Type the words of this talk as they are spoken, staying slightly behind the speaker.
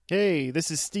Hey,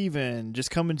 this is Steven,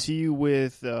 just coming to you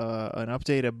with an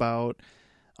update about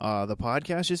the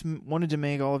podcast. Just wanted to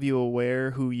make all of you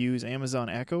aware who use Amazon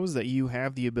Echoes that you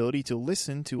have the ability to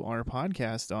listen to our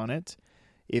podcast on it.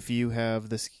 If you have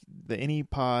the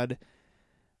AnyPod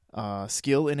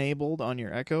skill enabled on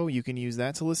your Echo, you can use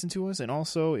that to listen to us. And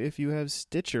also, if you have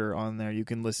Stitcher on there, you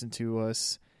can listen to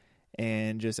us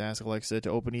and just ask Alexa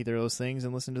to open either of those things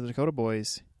and listen to the Dakota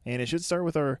Boys. And it should start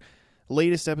with our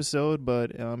latest episode,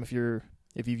 but if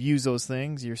you've used those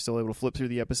things, you're still able to flip through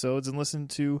the episodes and listen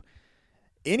to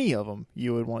any of them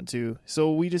you would want to.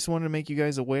 So we just wanted to make you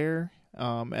guys aware,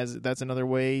 as that's another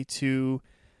way to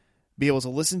be able to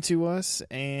listen to us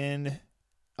and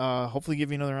hopefully give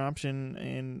you another option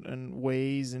and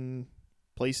ways and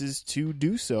places to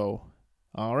do so.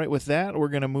 All right, with that, we're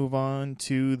going to move on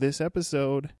to this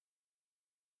episode.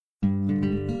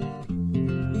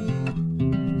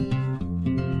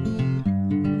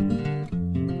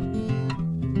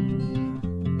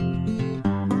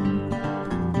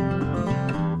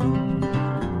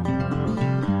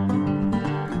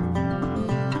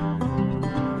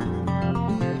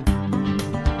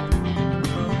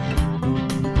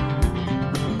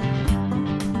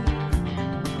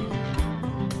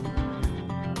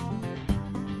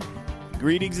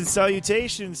 Greetings and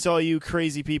salutations to all you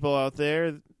crazy people out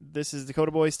there. This is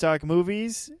Dakota Boys Talk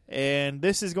Movies, and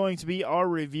this is going to be our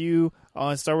review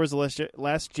on Star Wars The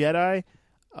Last Jedi.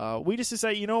 We just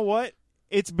decided, you know what?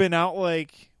 It's been out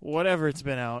like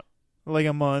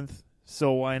a month,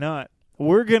 so why not?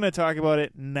 We're going to talk about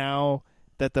it now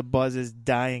that the buzz is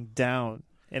dying down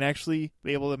and actually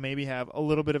be able to maybe have a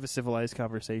little bit of a civilized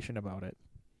conversation about it.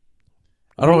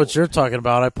 I don't know what you're talking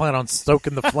about. I plan on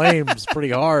stoking the flames pretty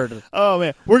hard. Oh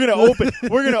man, we're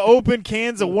gonna open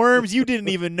cans of worms you didn't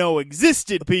even know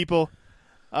existed, people.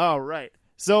 All right.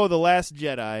 So The Last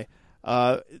Jedi.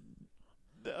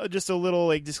 Just a little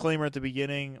disclaimer at the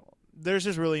beginning. There's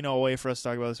just really no way for us to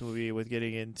talk about this movie with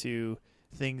getting into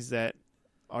things that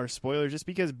are spoilers, just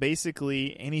because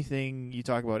basically anything you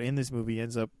talk about in this movie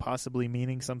ends up possibly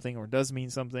meaning something or does mean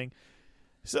something.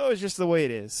 So it's just the way it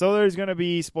is. So there's going to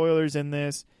be spoilers in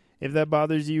this. If that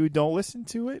bothers you, don't listen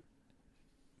to it.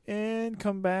 And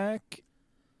come back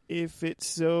if it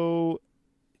so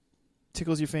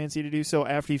tickles your fancy to do so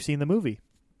after you've seen the movie.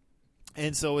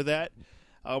 And so with that,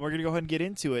 we're going to go ahead and get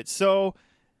into it. So,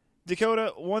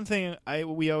 Dakota, one thing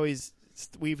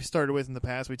we've started with in the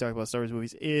past, we talk about Star Wars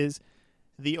movies, is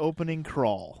the opening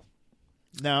crawl.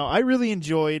 Now, I really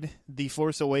enjoyed the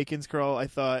Force Awakens crawl. I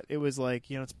thought it was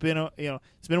it's been a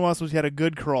while since we had a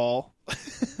good crawl.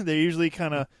 They're usually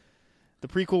kind of, the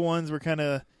prequel ones were kind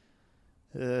of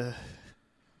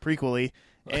prequel-y,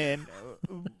 and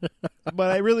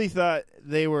but I really thought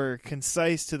they were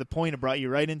concise to the point. It brought you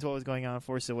right into what was going on in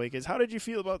Force Awakens. How did you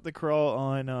feel about the crawl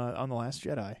on The Last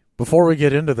Jedi? Before we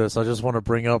get into this, I just want to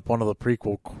bring up one of the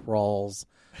prequel crawls.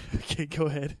 Okay, go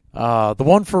ahead. The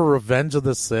one for Revenge of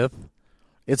the Sith.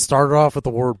 It started off with the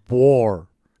word war, !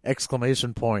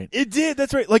 It did,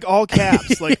 that's right, like all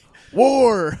caps, like,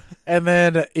 war! And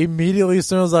then immediately as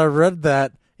soon as I read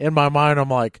that, in my mind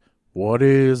I'm like, what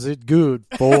is it good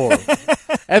for?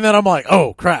 And then I'm like,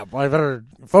 oh crap, I better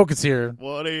focus here.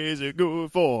 What is it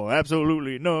good for?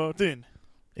 Absolutely nothing.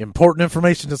 Important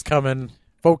information is coming.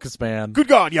 Focus, man. Good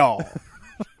God, y'all.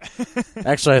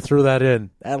 Actually, I threw that in.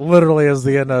 That literally is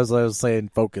the end as I was saying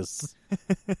focus.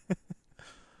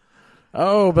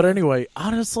 Oh, but anyway,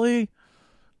 honestly,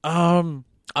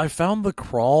 I found the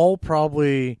crawl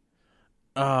probably,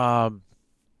 I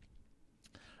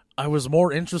was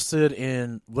more interested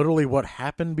in literally what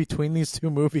happened between these two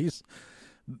movies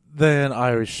than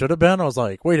I should have been. I was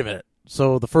like, wait a minute.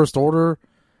 So the First Order,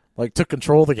 took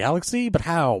control of the galaxy? But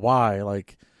how? Why?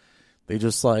 They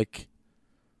just,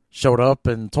 showed up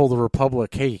and told the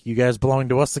Republic, hey, you guys belong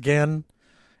to us again?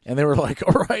 And they were like,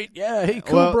 all right, yeah, hey,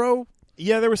 cool, bro.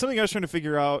 Yeah, there was something I was trying to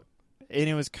figure out, and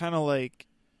it was kind of like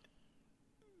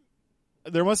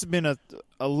there must have been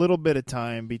a little bit of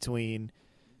time between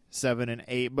 7 and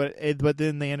 8, but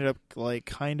then they ended up but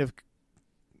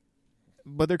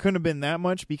there couldn't have been that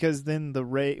much, because then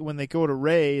when they go to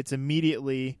Rey, it's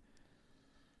immediately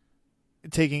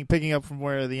picking up from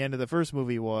where the end of the first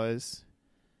movie was,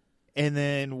 and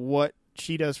then what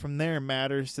she does from there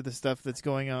matters to the stuff that's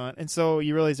going on, and so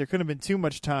you realize there couldn't have been too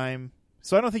much time.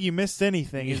 So I don't think you missed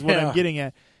anything, is what I'm getting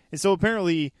at. And so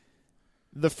apparently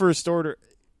the First Order,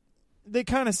 they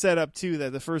kind of set up, too,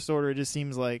 that the First Order just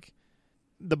seems like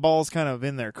the ball's kind of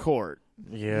in their court.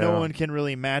 Yeah. No one can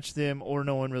really match them, or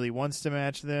no one really wants to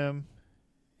match them.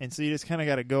 And so you just kind of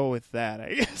got to go with that,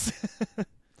 I guess.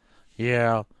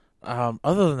 Yeah.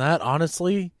 Other than that,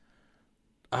 honestly,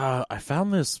 I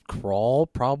found this crawl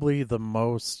probably the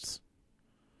most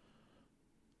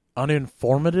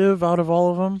uninformative out of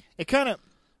all of them. It kind of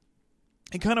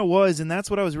was, and that's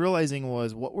what I was realizing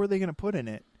was, what were they going to put in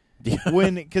it? Yeah.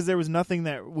 Because there was nothing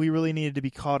that we really needed to be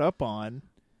caught up on.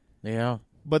 Yeah.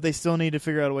 But they still need to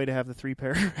figure out a way to have the 3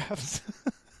 paragraphs.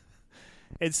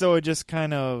 And so it just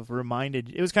kind of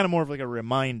it was kind of more of like a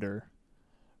reminder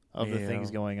of the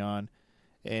things going on.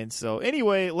 And so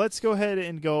anyway, let's go ahead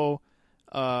and go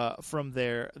from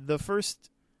there. The first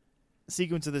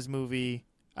sequence of this movie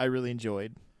I really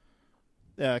enjoyed.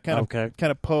 Kind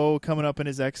of Poe coming up in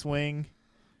his X-Wing,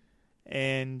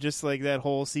 and just like that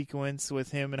whole sequence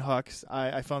with him and Hux,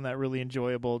 I found that really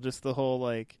enjoyable. Just the whole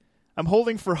like, I'm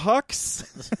holding for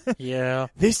Hux. Yeah.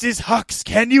 This is Hux.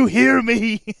 Can you hear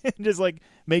me? Just like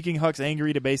making Hux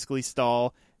angry to basically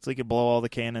stall so he could blow all the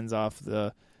cannons off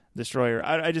the destroyer.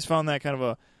 I just found that kind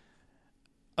of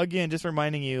again, just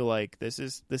reminding you like this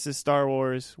is Star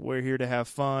Wars. We're here to have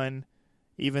fun,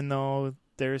 even though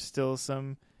there's still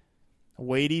some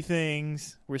weighty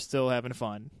things, we're still having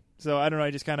fun. So I don't know,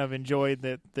 I just kind of enjoyed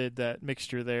that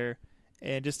mixture there,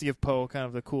 and just to give Poe kind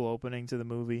of the cool opening to the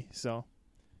movie. So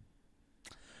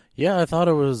yeah, I thought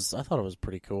it was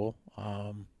pretty cool.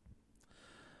 It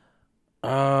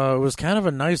was kind of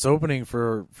a nice opening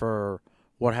for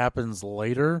what happens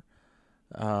later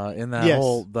in that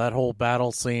whole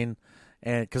battle scene,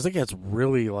 and because it gets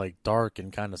really like dark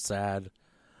and kind of sad.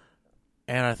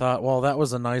 And I thought, well, that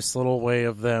was a nice little way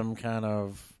of them kind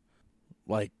of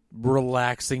like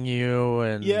relaxing you,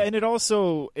 and and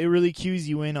it really cues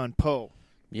you in on Poe.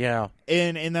 Yeah,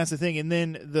 and that's the thing. And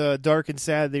then the dark and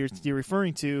sad that you're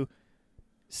referring to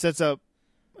sets up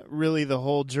really the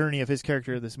whole journey of his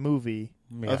character in this movie,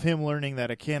 of him learning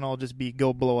that it can't all just be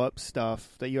go blow up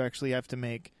stuff. That you actually have to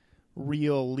make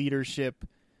real leadership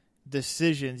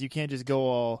decisions. You can't just go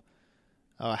all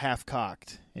half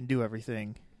cocked and do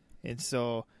everything. And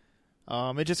so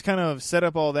it just kind of set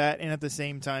up all that, and at the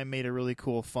same time made a really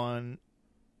cool, fun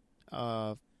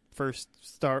first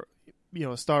Star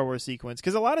Wars sequence.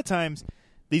 Because a lot of times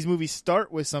these movies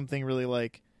start with something really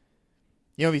like,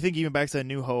 if you think even back to A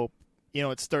New Hope,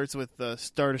 it starts with the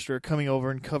Star Destroyer coming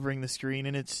over and covering the screen,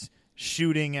 and it's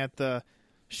shooting at the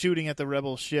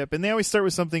rebel ship. And they always start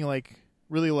with something like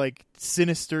really like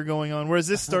sinister going on, whereas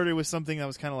this started with something that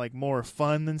was kind of like more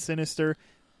fun than sinister.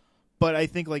 But I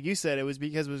think, like you said, it was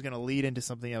because it was going to lead into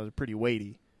something that was pretty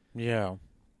weighty. Yeah.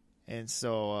 And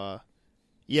so,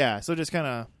 so just kind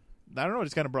of, I don't know,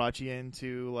 just kind of brought you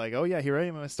into, like, oh, yeah, here I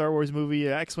am in a Star Wars movie,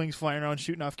 X-Wings flying around,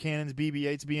 shooting off cannons,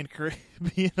 BB-8s being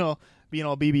all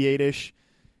BB-8-ish.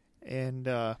 And,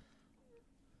 but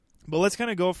let's kind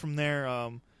of go from there.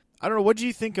 I don't know, what do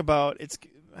you think about,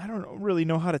 I don't really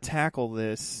know how to tackle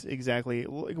this exactly.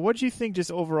 What do you think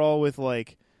just overall with,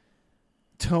 like,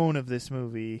 tone of this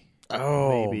movie?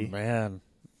 Oh, maybe. Man.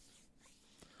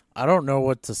 I don't know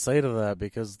what to say to that,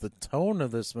 because the tone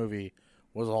of this movie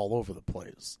was all over the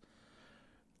place.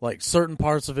 Like, certain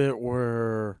parts of it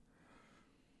were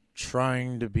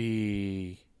trying to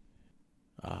be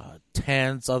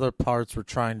tense. Other parts were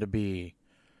trying to be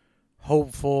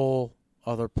hopeful.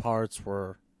 Other parts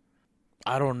were...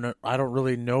 I don't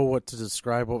really know what to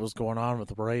describe what was going on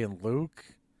with Rey and Luke.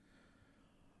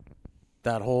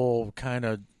 That whole kind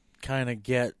of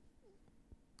get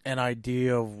an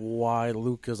idea of why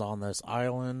Luke is on this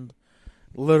island,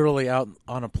 literally out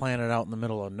on a planet out in the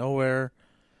middle of nowhere.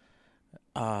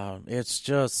 It's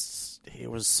just, it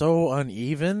was so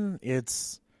uneven.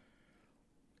 It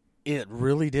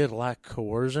really did lack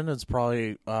coercion. It's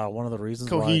probably one of the reasons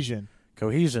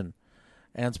Cohesion.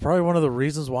 And it's probably one of the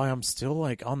reasons why I'm still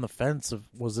like on the fence of,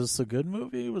 was this a good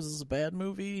movie? Was this a bad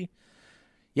movie?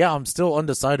 Yeah, I'm still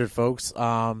undecided, folks.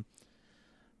 And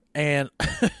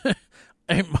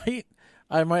I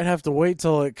might have to wait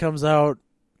till it comes out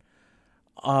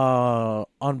on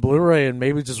Blu-ray and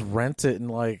maybe just rent it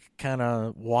and like kind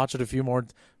of watch it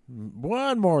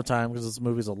one more time, because this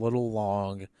movie's a little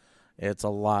long. It's a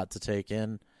lot to take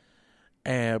in,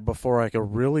 and before I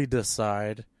could really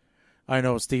decide. I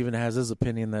know Steven has his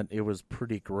opinion that it was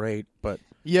pretty great, but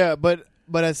yeah, but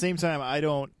at the same time, I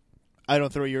don't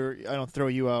throw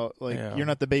you out. Like, You're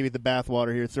not the baby with the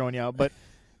bathwater here throwing you out, but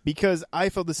because I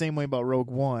felt the same way about Rogue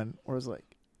One, where I was like,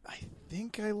 I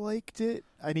think I liked it.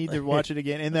 I need to watch it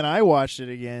again, and then I watched it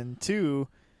again too,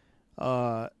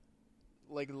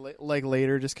 like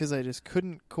later, just because I just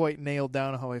couldn't quite nail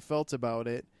down how I felt about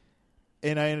it,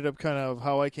 and I ended up kind of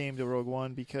how I came to Rogue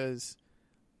One, because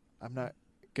I'm not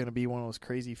going to be one of those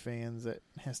crazy fans that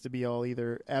has to be all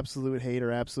either absolute hate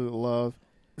or absolute love.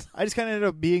 I just kind of ended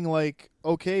up being like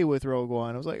okay with Rogue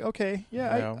One. I was like, okay,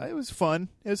 it was fun.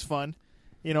 It was fun.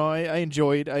 I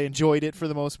enjoyed it for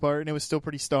the most part, and it was still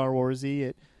pretty Star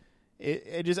Warsy.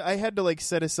 It just, I had to like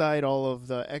set aside all of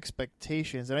the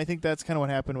expectations, and I think that's kind of what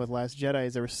happened with Last Jedi.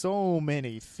 Is there were so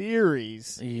many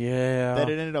theories, that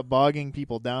it ended up bogging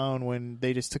people down when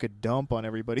they just took a dump on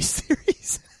everybody's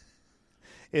theories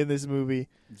in this movie.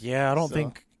 Yeah, I don't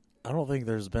think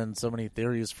there's been so many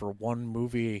theories for one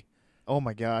movie. Oh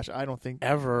my gosh, I don't think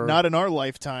ever. Not in our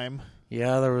lifetime.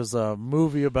 Yeah, there was a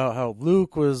movie about how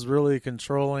Luke was really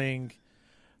controlling,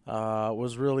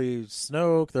 was really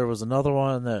Snoke. There was another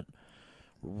one that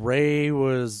Rey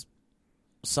was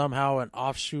somehow an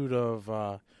offshoot of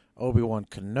Obi-Wan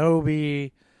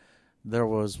Kenobi. There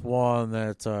was one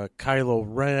that Kylo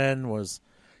Ren was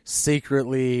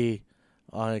secretly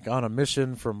like on a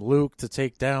mission from Luke to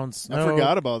take down Snoke. I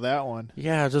forgot about that one.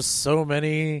 Yeah, just so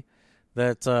many.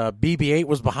 That BB-8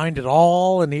 was behind it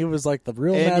all, and he was like the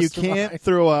real mastermind. And you can't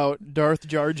throw out Darth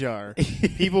Jar Jar.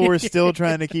 People were still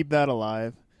trying to keep that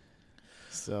alive.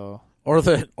 So, or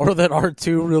that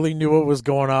R2 really knew what was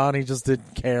going on. He just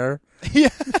didn't care. Yeah.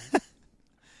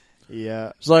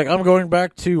 Yeah. It's like, I'm going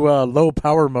back to low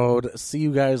power mode. See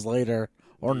you guys later,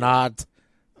 or not.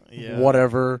 Yeah.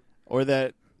 Whatever. Or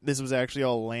that this was actually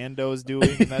all Lando's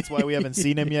doing, and that's why we haven't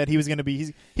seen him yet. He was going to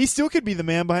be. He still could be the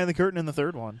man behind the curtain in the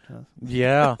third one.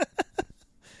 Yeah.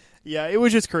 Yeah, it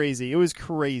was just crazy. It was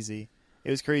crazy.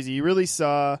 You really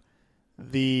saw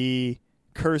the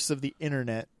curse of the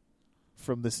internet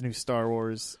from this new Star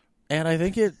Wars. And I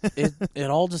think it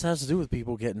all just has to do with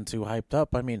people getting too hyped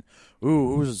up. I mean,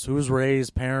 who's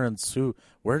Rey's parents?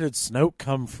 Where did Snoke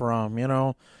come from?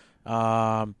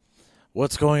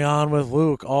 What's going on with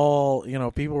Luke? All,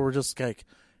 people were just like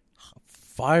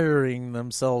firing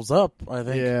themselves up. I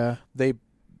think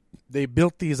they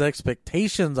built these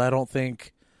expectations. I don't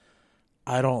think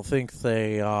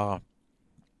they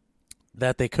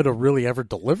that they could have really ever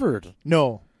delivered.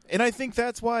 No. And I think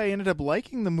that's why I ended up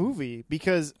liking the movie,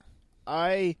 because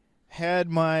I had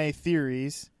my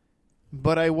theories,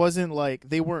 but I wasn't like,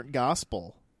 they weren't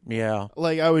gospel. Yeah.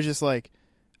 Like, I was just like,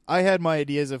 I had my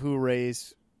ideas of who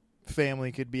Rey's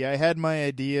family could be. I had my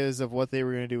ideas of what they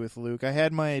were going to do with Luke. I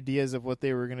had my ideas of what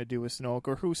they were going to do with Snoke,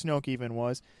 or who Snoke even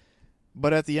was.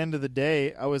 But at the end of the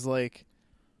day, I was like,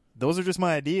 those are just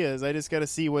my ideas. I just got to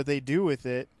see what they do with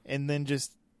it, and then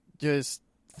just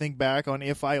think back on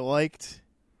if I liked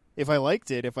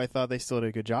it, if I thought they still did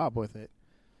a good job with it.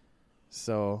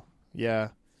 So, yeah.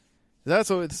 That's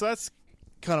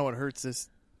kind of what hurts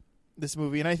this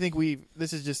movie, and I think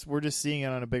we're just seeing it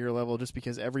on a bigger level just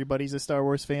because everybody's a Star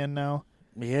Wars fan now.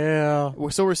 Yeah.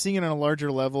 So we're seeing it on a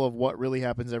larger level of what really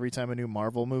happens every time a new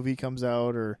Marvel movie comes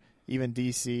out, or even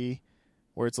DC,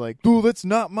 where it's like, "Dude, that's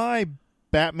not my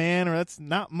Batman," or "That's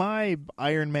not my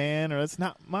Iron Man," or "That's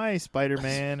not my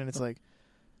Spider-Man," and it's like,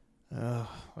 oh,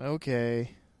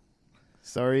 okay.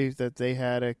 Sorry that they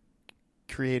had a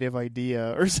creative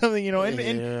idea or something,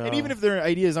 and even if their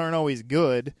ideas aren't always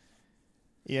good,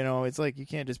 it's like you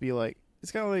can't just be like,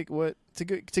 it's kind of like what to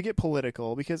get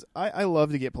political, because I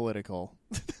love to get political,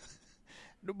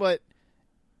 but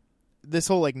this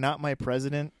whole like "not my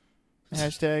president"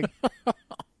 hashtag,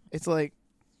 it's like,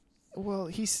 well,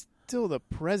 he's still the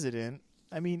president.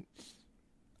 I mean,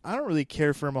 I don't really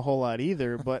care for him a whole lot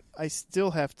either, but I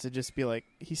still have to just be like,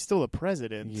 he's still the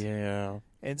president. Yeah.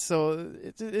 And so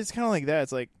it's kind of like that.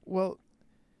 It's like, well,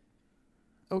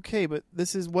 okay, but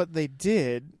this is what they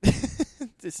did.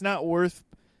 It's not worth,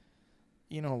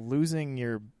 losing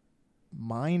your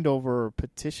mind over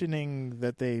petitioning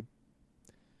that they,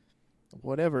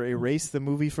 erase the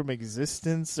movie from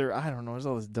existence, or I don't know. There's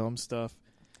all this dumb stuff.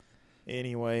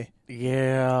 Anyway.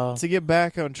 Yeah. To get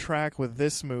back on track with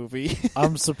this movie.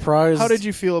 I'm surprised. How did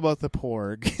you feel about the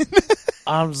Porg?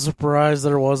 I'm surprised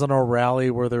there wasn't a rally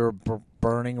where they were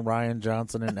burning Ryan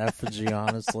Johnson in effigy,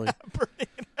 honestly. Burning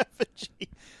in effigy.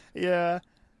 Yeah.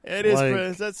 It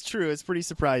is. That's true. It's pretty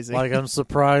surprising. Like, I'm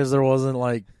surprised there wasn't,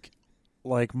 like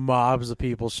mobs of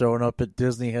people showing up at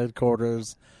Disney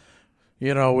headquarters,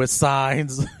 with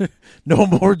signs, "No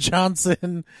more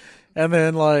Johnson." And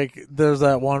then, there's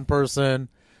that one person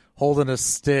holding a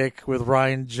stick with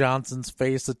Ryan Johnson's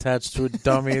face attached to a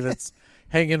dummy that's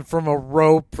hanging from a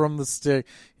rope from the stick.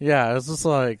 Yeah, it's just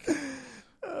like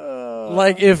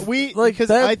because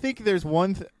I think there's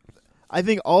one. I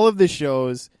think all of this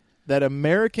shows that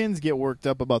Americans get worked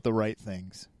up about the right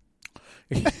things.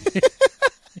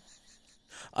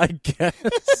 I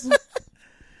guess.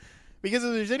 Because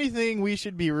if there's anything we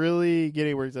should be really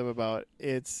getting worked up about,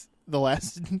 it's how the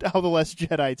Last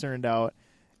Jedi turned out,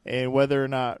 and whether or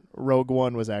not Rogue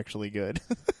One was actually good.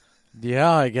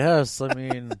 Yeah, I guess. I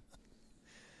mean,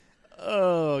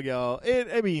 oh, y'all.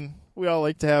 we all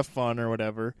like to have fun or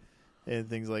whatever and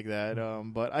things like that.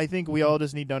 But I think we all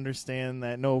just need to understand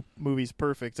that no movie's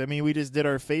perfect. I mean, we just did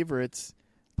our favorites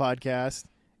podcast,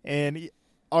 and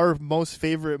our most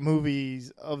favorite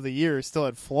movies of the year still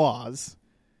had flaws.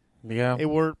 Yeah. It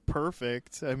weren't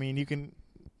perfect. I mean,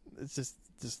 it's just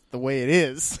the way it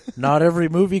is. Not every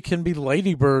movie can be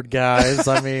Lady Bird, guys.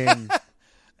 I mean,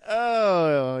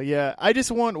 oh yeah. I just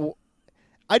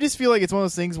feel like it's one of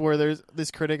those things where there's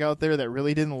this critic out there that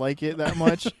really didn't like it that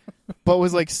much, but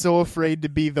was like so afraid to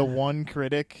be the one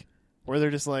critic where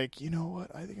they're just like, you know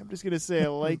what? I think I'm just gonna say I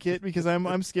like it because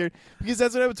I'm scared, because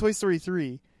that's what happened with Toy Story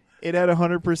 3. It had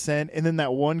 100%, and then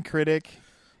that one critic,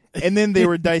 and then they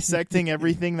were dissecting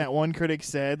everything that one critic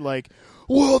said, like,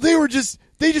 well, they just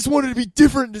wanted to be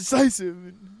different and decisive.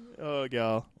 Oh,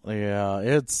 God. yeah,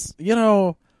 it's,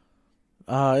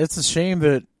 it's a shame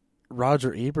that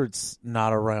Roger Ebert's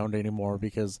not around anymore,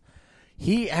 because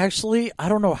he actually, I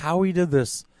don't know how he did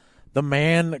this. The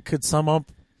man could sum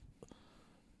up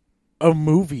a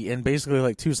movie in basically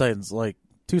like two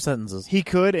sentences. He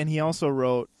could, and he also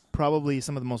wrote probably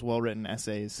some of the most well-written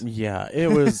essays. Yeah, it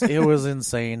was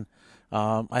insane.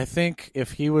 I think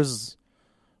if he was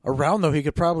around, though, he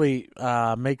could probably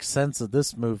make sense of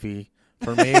this movie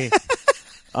for me.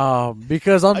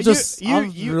 Because I'm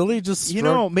really just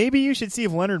maybe you should see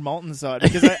if Leonard Maltin saw it,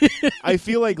 because I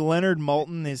feel like Leonard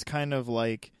Maltin is kind of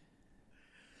like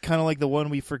the one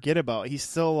we forget about. He's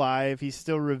still alive. He's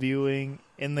still reviewing,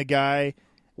 and the guy,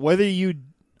 whether you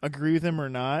agree with him or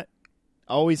not,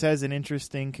 always has an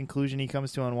interesting conclusion he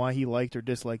comes to on why he liked or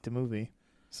disliked a movie.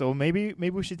 So maybe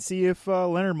we should see if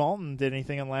Leonard Maltin did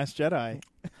anything on Last Jedi.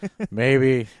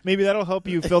 Maybe that'll help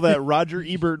you fill that Roger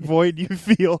Ebert void you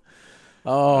feel.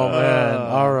 Oh man!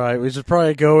 All right, we should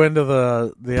probably go into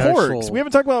the porgs. actual. We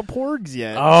haven't talked about porgs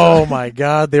yet. Oh my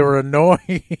God, they were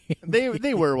annoying.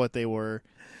 They were what they were.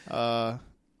 I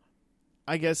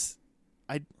guess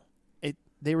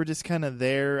they were just kind of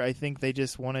there. I think they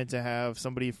just wanted to have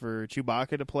somebody for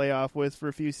Chewbacca to play off with for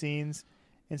a few scenes,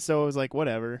 and so it was like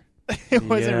whatever. It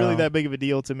wasn't really that big of a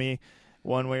deal to me,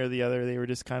 one way or the other. They were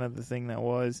just kind of the thing that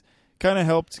was. Kind of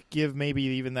helped give maybe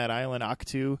even that island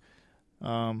Octu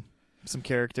some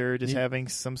character, just having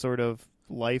some sort of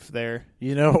life there.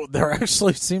 There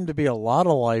actually seemed to be a lot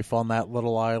of life on that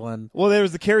little island. Well, there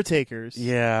was the caretakers.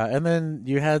 Yeah, and then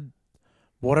you had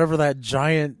whatever that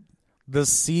giant, the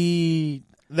sea...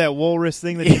 That walrus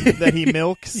thing that he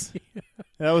milks.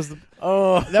 That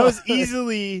was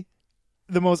easily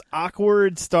the most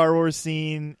awkward Star Wars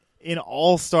scene in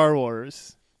all Star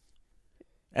Wars.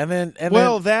 And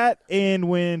that and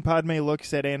when Padme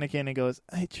looks at Anakin and goes,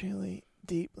 "I truly,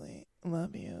 deeply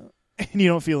love you," and you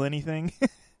don't feel anything.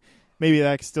 Maybe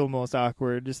that's still most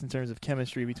awkward, just in terms of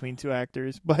chemistry between two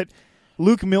actors. But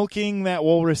Luke milking that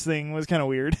walrus thing was kind of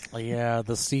weird. Yeah,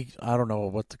 the sea. I don't know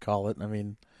what to call it. I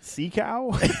mean, sea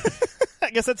cow.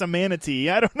 I guess that's a manatee.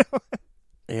 I don't know.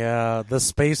 Yeah, the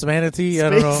space manatee. I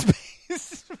don't know.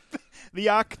 The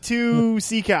Octu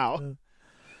sea cow.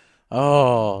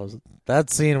 Oh, that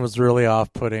scene was really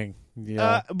off-putting.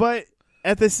 Yeah, but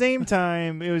at the same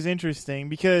time, it was interesting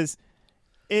because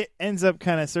it ends up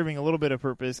kind of serving a little bit of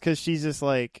purpose, because she's just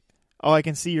like, "Oh, I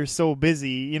can see you're so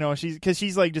busy,"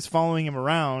 she's like just following him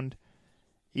around,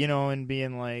 and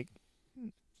being like,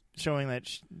 showing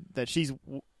that she's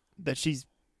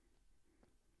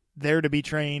there to be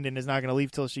trained and is not going to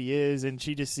leave till she is, and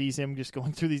she just sees him just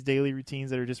going through these daily routines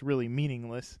that are just really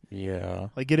meaningless. Yeah,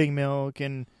 like getting milk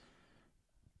and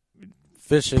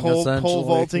fishing, pole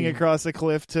vaulting across a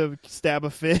cliff to stab a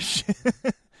fish.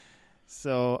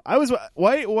 So I was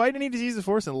why didn't he just use the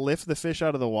Force and lift the fish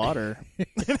out of the water?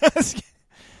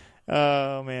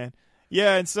 Oh man,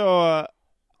 yeah. And so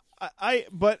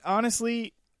but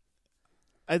honestly,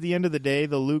 at the end of the day,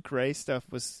 the Luke Ray stuff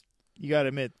was, you got to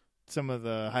admit, some of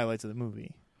the highlights of the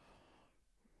movie.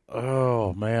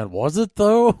 Oh man, was it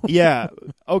though? Yeah.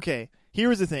 Okay.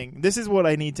 Here's the thing. This is what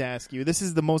I need to ask you. This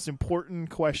is the most important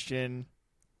question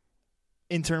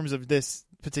in terms of this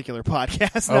particular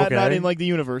podcast, not in like the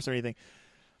universe or anything.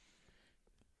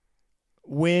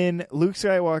 When Luke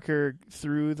Skywalker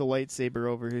threw the lightsaber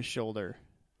over his shoulder,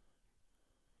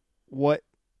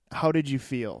 how did you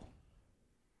feel?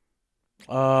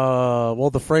 Well,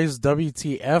 the phrase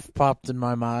WTF popped in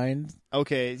my mind.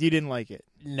 Okay, you didn't like it.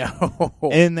 No.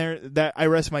 And that I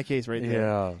rest my case right there.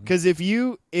 Yeah. Because if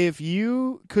you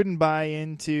couldn't buy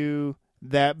into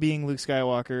that being Luke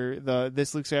Skywalker,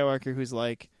 this Luke Skywalker who's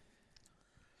like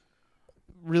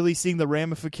really seeing the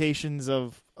ramifications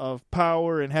of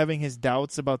power and having his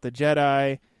doubts about the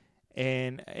Jedi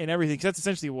and everything, because that's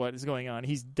essentially what is going on.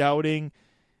 He's doubting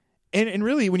And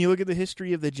really, when you look at the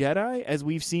history of the Jedi, as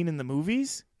we've seen in the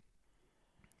movies,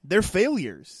 they're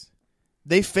failures.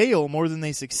 They fail more than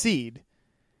they succeed.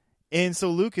 And so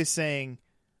Luke is saying,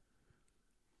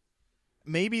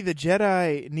 maybe the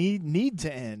Jedi need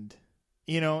to end.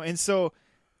 And so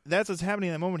that's what's happening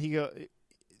in that moment.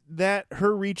 That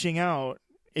her reaching out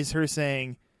is her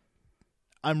saying,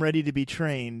 I'm ready to be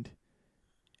trained.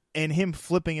 And him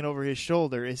flipping it over his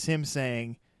shoulder is him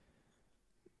saying,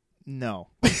 no.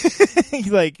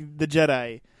 Like, the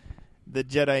Jedi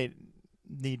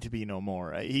need to be no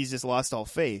more. He's just lost all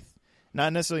faith.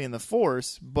 Not necessarily in the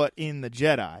Force, but in the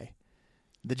Jedi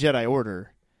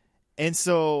Order. And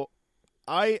so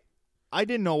I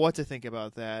didn't know what to think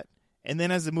about that. And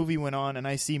then as the movie went on and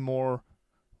I see more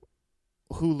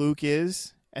who Luke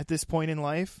is at this point in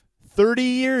life, 30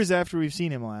 years after we've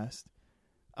seen him last,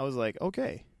 I was like,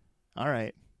 okay, all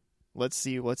right. Let's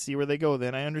see where they go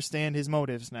then. I understand his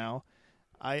motives now.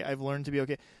 I've learned to be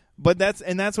okay. But that's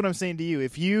what I'm saying to you.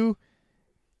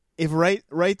 If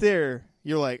right there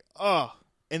you're like, oh,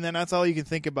 and then that's all you can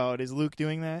think about is Luke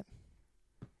doing that,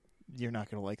 you're not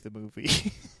going to like the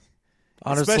movie.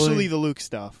 Honestly, especially the Luke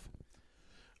stuff.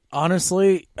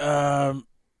 Honestly, I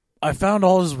found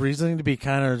all his reasoning to be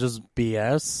kind of just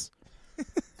BS.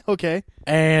 Okay.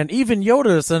 And even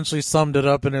Yoda essentially summed it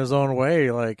up in his own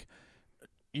way. Like,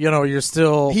 you're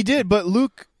still... He did, but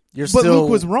Luke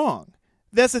was wrong.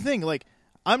 That's the thing. Like,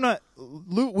 I'm not...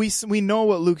 Luke. We know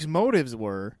what Luke's motives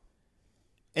were,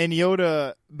 and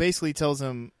Yoda basically tells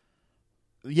him,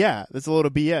 yeah, that's a load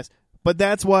of BS. But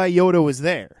that's why Yoda was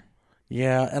there.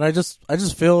 Yeah, and I just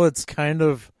feel it's kind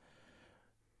of...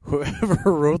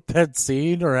 Whoever wrote that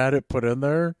scene or had it put in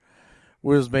there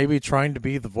was maybe trying to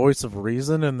be the voice of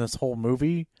reason in this whole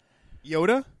movie.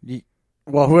 Yoda?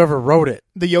 Well, whoever wrote it.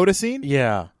 The Yoda scene?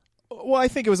 Yeah. Well, I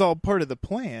think it was all part of the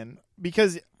plan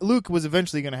because Luke was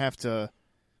eventually going to have to,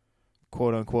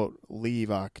 quote unquote, leave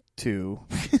Act 2.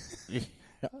 Yeah.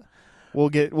 We'll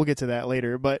get to that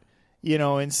later, but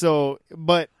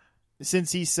but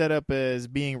since he's set up as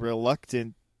being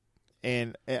reluctant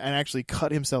and actually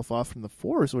cut himself off from the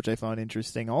Force, which I found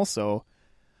interesting also,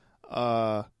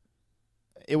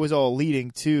 it was all leading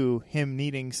to him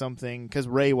needing something because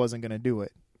Rey wasn't going to do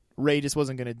it. Rey just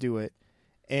wasn't going to do it.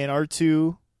 And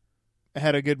R2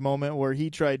 had a good moment where he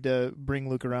tried to bring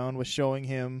Luke around with showing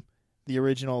him the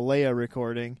original Leia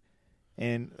recording.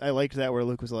 And I liked that where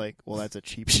Luke was like, well, that's a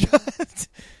cheap shot.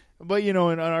 But, and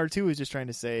R2 was just trying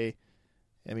to say,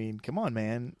 I mean, come on,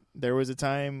 man. There was a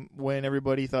time when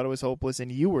everybody thought it was hopeless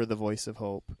and you were the voice of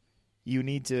hope. You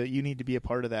need to be a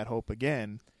part of that hope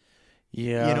again.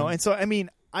 Yeah. And so, I mean,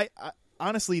 I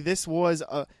honestly, this was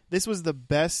the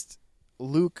best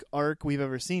Luke arc we've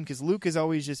ever seen because Luke has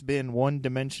always just been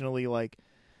one-dimensionally like,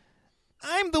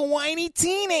 I'm the whiny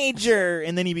teenager,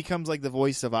 and then he becomes like the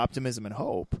voice of optimism and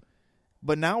hope.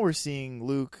 But now we're seeing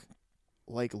Luke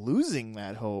like losing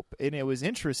that hope, and it was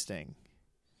interesting.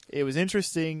 It was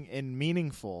interesting and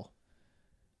meaningful.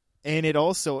 And it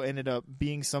also ended up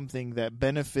being something that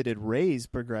benefited Rey's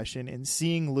progression and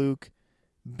seeing Luke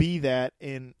be that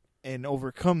and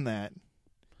overcome that.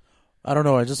 I don't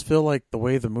know. I just feel like the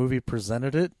way the movie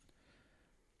presented it,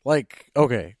 like,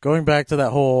 okay, going back to that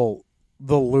whole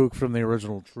the Luke from the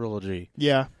original trilogy.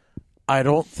 Yeah. I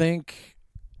don't think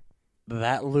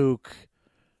that Luke,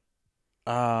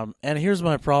 and here's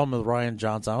my problem with Rian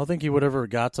Johnson. I don't think he would ever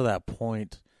got to that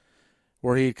point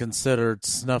where he considered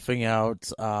snuffing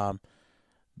out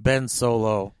Ben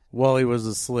Solo while he was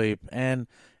asleep. And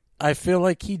I feel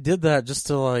like he did that just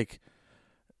to like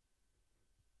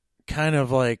kind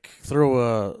of like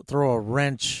throw a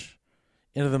wrench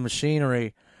into the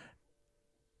machinery.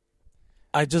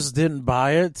 I just didn't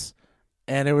buy it,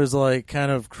 and it was like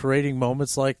kind of creating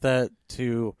moments like that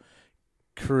to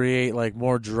create like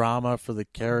more drama for the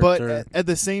character. But at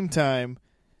the same time,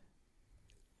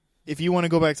 if you want to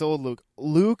go back to old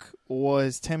Luke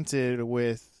was tempted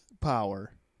with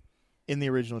power in the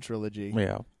original trilogy.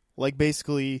 Yeah. Like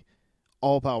basically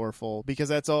all powerful because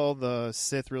that's all the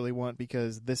Sith really want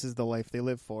because this is the life they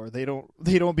live for. They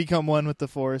don't become one with the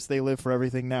Force. They live for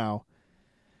everything now.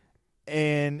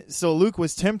 And so Luke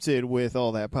was tempted with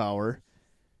all that power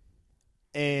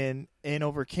and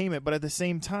overcame it. But at the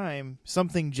same time,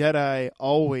 something Jedi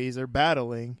always are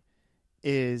battling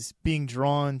is being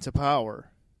drawn to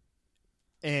power.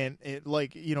 And it,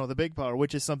 like, the big power,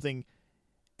 which is something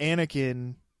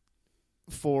Anakin,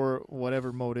 for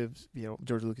whatever motives,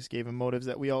 George Lucas gave him motives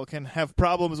that we all can have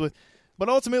problems with. But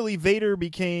ultimately, Vader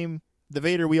became the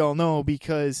Vader we all know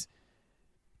because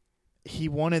he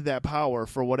wanted that power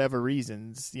for whatever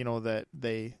reasons, that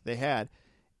they had.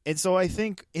 And so I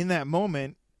think in that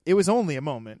moment, it was only a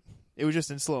moment, It was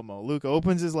just in slow-mo. Luke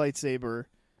opens his lightsaber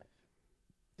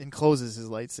and closes his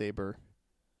lightsaber.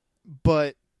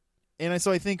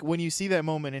 So I think when you see that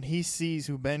moment and he sees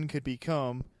who Ben could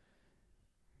become,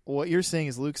 what you're saying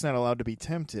is Luke's not allowed to be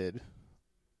tempted.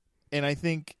 And I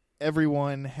think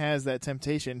everyone has that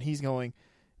temptation. He's going,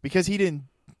 because he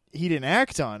didn't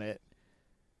act on it,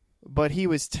 but he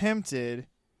was tempted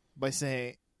by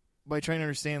trying to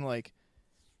understand, like,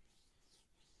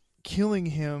 killing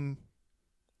him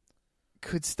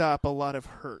could stop a lot of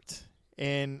hurt.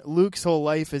 And Luke's whole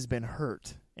life has been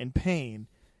hurt and pain.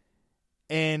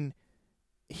 And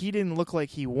he didn't look like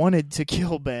he wanted to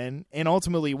kill Ben and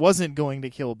ultimately wasn't going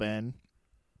to kill Ben.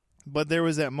 But there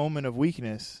was that moment of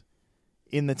weakness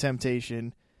in the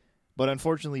temptation. But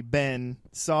unfortunately, Ben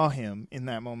saw him in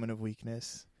that moment of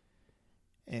weakness.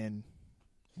 And,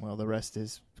 well, the rest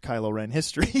is Kylo Ren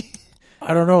history.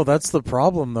 I don't know. That's the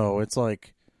problem, though. It's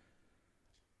like,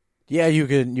 yeah, you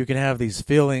can have these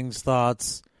feelings,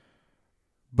 thoughts,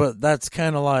 but that's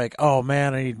kind of like, oh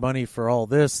man, I need money for all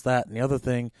this, that, and the other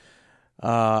thing.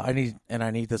 I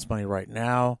need this money right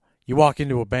now. You walk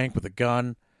into a bank with a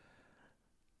gun,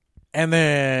 and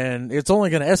then it's only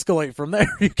going to escalate from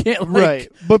there. You can't right,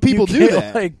 but people do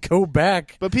that. Like, go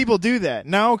back. But people do that.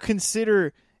 Now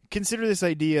consider this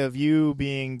idea of you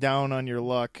being down on your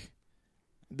luck.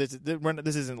 This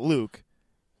isn't Luke,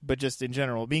 but just in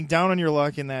general, being down on your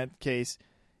luck in that case,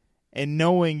 and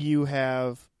knowing you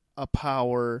have a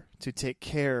power to take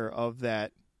care of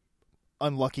that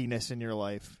unluckiness in your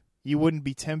life. You wouldn't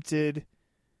be tempted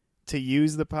to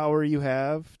use the power you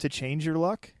have to change your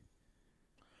luck?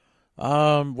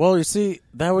 Well, you see,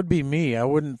 that would be me. I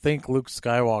wouldn't think Luke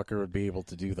Skywalker would be able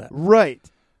to do that. Right.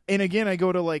 And again, I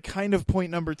go to like kind of point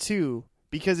number 2,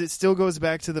 because it still goes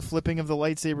back to the flipping of the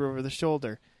lightsaber over the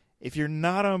shoulder. If you're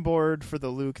not on board for the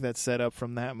Luke that's set up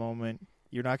from that moment,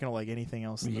 you're not going to like anything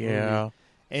else in the movie.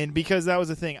 And because that was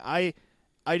the thing, I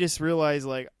just realized,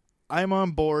 like, I'm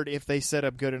on board if they set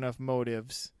up good enough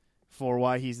motives for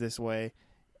why he's this way.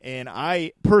 And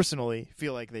I personally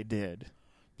feel like they did.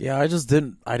 Yeah, I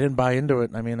didn't buy into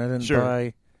it. I mean, I didn't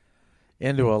buy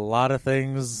into a lot of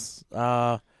things.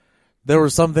 There were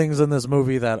some things in this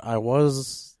movie that I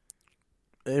was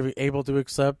able to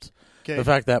accept. Okay. The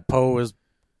fact that Poe is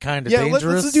kind of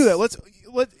dangerous. Let's do that. Let's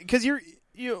because you're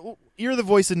the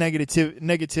voice of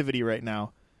negativity right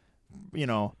now. You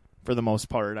know, for the most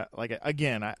part. Like,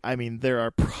 again, I mean, there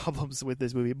are problems with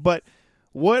this movie, but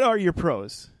what are your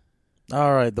pros?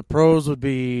 All right, the pros would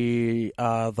be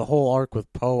the whole arc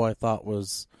with Poe. I thought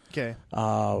was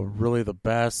really the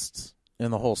best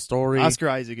in the whole story. Oscar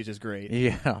Isaac is just great.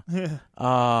 Yeah.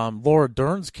 Laura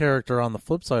Dern's character on the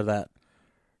flip side of that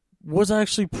was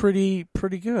actually pretty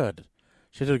good.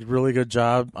 She did a really good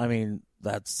job. I mean,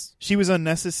 she was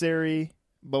unnecessary,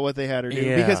 but what they had her do.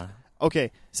 Yeah. Because,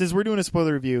 okay, since we're doing a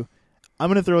spoiler review, I'm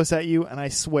going to throw this at you, and I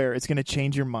swear it's going to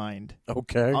change your mind.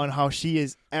 Okay. On how she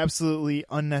is absolutely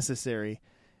unnecessary.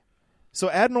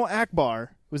 So Admiral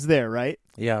Akbar was there, right?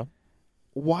 Yeah.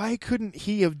 Why couldn't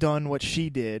he have done what she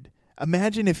did?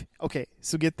 Imagine if... Okay,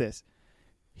 so get this.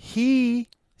 He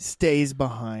stays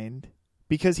behind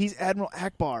because he's Admiral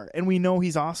Akbar, and we know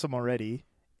he's awesome already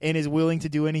and is willing to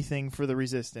do anything for the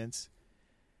Resistance.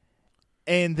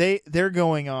 And they're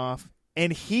going off,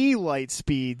 and he light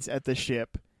speeds at the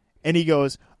ship, and he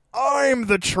goes, "I'm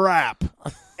the trap,"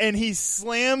 and he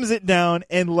slams it down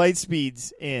and light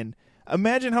speeds in.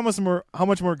 Imagine how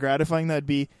much more gratifying that'd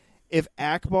be if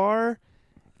Akbar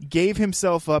gave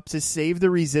himself up to save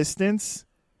the Resistance.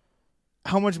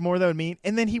 How much more that would mean,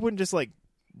 and then he wouldn't just like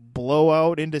blow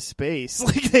out into space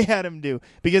like they had him do.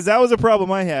 Because that was a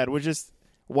problem I had, was just,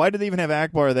 why did they even have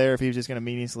Akbar there if he was just going to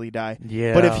meaninglessly die?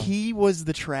 Yeah. But if he was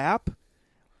the trap,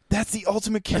 that's the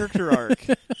ultimate character arc.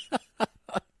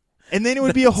 And then it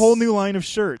would be a whole new line of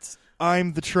shirts.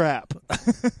 I'm the trap.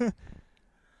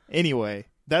 Anyway,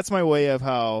 that's my way of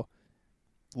how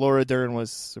Laura Dern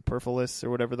was superfluous, or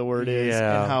whatever the word is,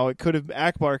 and how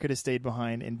Akbar could have stayed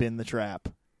behind and been the trap.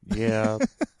 Yeah.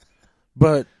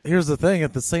 But here's the thing,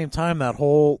 at the same time, that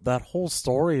whole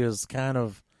story is kind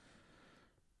of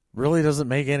really doesn't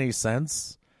make any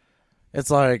sense. It's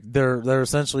like they're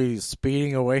essentially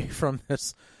speeding away from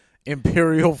this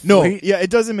Imperial fleet. No, yeah, it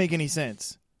doesn't make any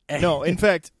sense. No, in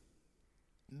fact,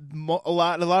 a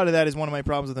lot of that is one of my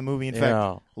problems with the movie. In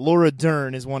fact, Laura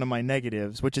Dern is one of my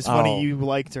negatives, which is funny you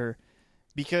liked her,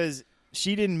 because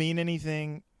she didn't mean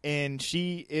anything, and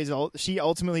she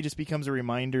ultimately just becomes a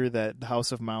reminder that the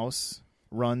House of Mouse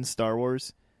runs Star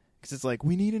Wars, because it's like,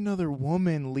 we need another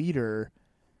woman leader,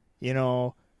 you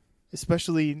know,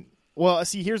 especially. Well,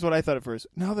 see, here's what I thought at first.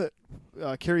 Now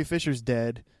that Carrie Fisher's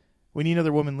dead, We need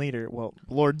another woman leader. Well,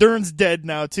 Laura Dern's dead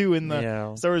now too in the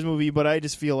Yeah. Star Wars movie, but I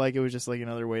just feel like it was just like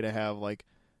another way to have like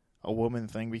a woman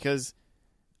thing, because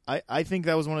I think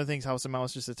that was one of the things House of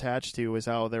Mouse just attached to, is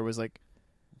how there was like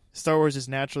Star Wars just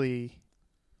naturally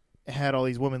had all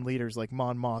these women leaders like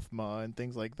Mon Mothma and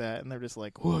things like that, and they're just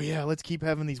like, oh yeah, let's keep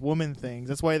having these woman things.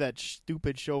 That's why that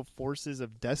stupid show Forces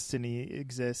of Destiny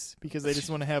exists, because they just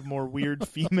want to have more weird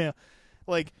female,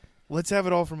 like, let's have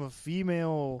it all from a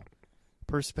female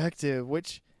perspective,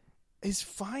 which is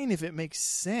fine if it makes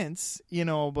sense,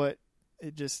 but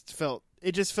it just felt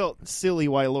silly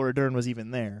why Laura Dern was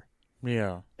even there.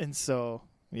 Yeah. And so,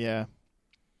 yeah.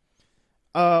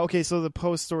 Okay, so the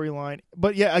Poe storyline,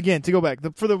 but yeah, again, to go back,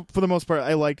 for the most part,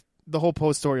 I liked the whole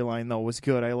Poe storyline. Though was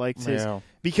good. I liked his,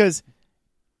 because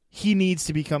he needs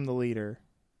to become the leader.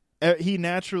 He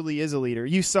naturally is a leader.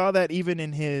 You saw that even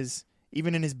in his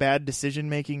bad decision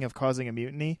making of causing a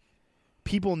mutiny,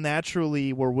 people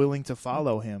naturally were willing to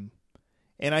follow him,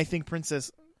 and I think General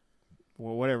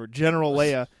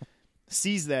Leia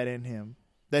sees that in him,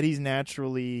 that he's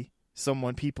naturally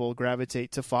someone people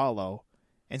gravitate to follow.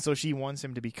 And so she wants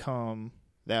him to become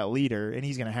that leader, and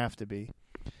he's going to have to be.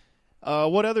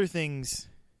 What other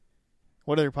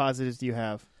positives do you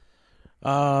have?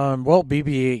 Well,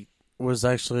 BB-8 was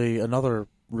actually another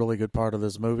really good part of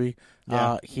this movie.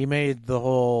 Yeah. He made the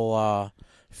whole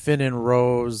Finn and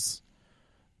Rose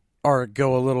arc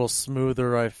go a little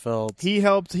smoother, I felt. He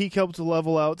helped to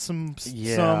level out some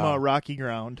rocky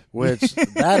ground. Which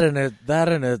that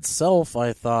in itself,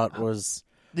 I thought was.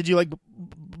 Did you like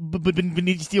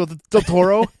Benicio del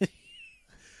Toro?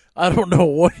 I don't know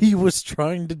what he was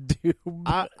trying to do.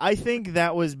 I think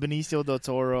that was Benicio del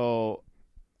Toro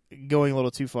going a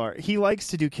little too far. He likes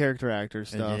to do character actor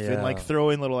stuff and like throw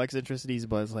in little eccentricities,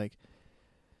 but it's like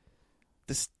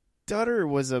the stutter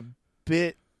was a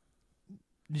bit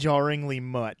jarringly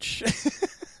much.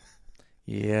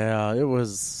 Yeah, it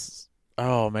was.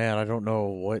 Oh man, I don't know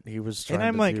what he was trying to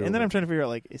do. And then I'm trying to figure out,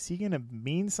 like, is he going to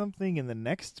mean something in the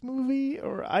next movie?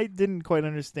 Or I didn't quite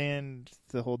understand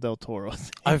the whole Del Toro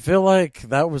thing. I feel like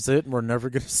that was it, and we're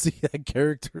never going to see that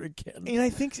character again. And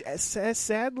I think,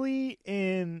 sadly,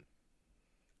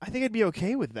 I think I'd be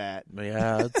okay with that.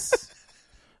 Yeah, it's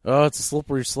a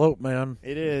slippery slope, man.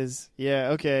 It is.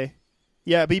 Yeah, okay.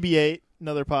 Yeah, BB-8,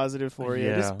 another positive for you.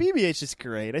 Yeah. BB-8's just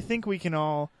great. I think we can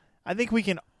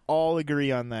all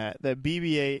agree on that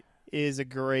BB-8 is a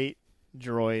great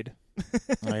droid.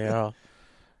 Yeah.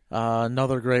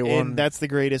 Another great one. And that's the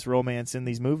greatest romance in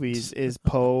these movies is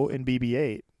Poe and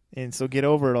BB-8. And so get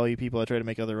over it, all you people that try to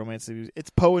make other romance movies. It's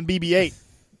Poe and BB-8.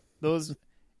 Those,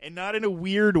 and not in a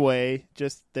weird way,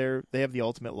 just they have the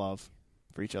ultimate love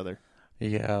for each other.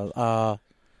 Yeah.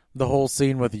 The whole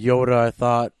scene with Yoda, I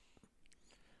thought,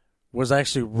 was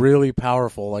actually really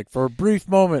powerful. Like, for a brief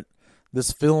moment,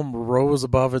 this film rose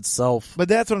above itself. But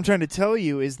that's what I'm trying to tell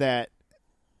you, is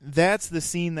that's the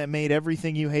scene that made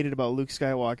everything you hated about Luke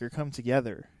Skywalker come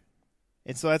together.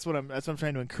 And so that's what I'm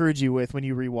trying to encourage you with when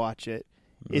you rewatch it,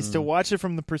 is to watch it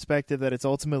from the perspective that it's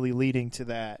ultimately leading to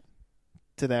that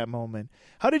moment.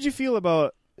 How did you feel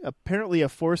about apparently a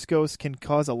Force ghost can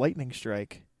cause a lightning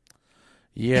strike?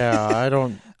 Yeah, I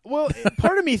don't. Well,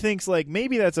 part of me thinks like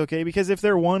maybe that's okay, because if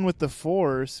they're one with the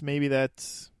Force, maybe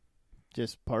that's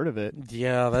just part of it.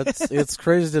 Yeah, it's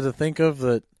crazy to think of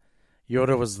that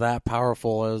Yoda was that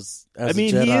powerful as I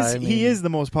mean, a Jedi. He is the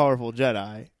most powerful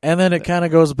Jedi. And then it kind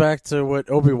of goes back to what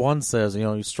Obi-Wan says,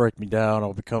 you strike me down,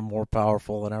 I'll become more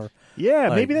powerful than ever.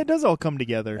 Yeah, maybe that does all come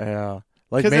together. Yeah.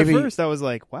 Like, because maybe, at first I was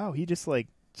like, wow, he just like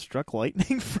struck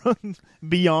lightning from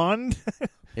beyond.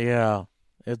 Yeah.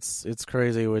 It's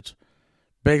crazy, which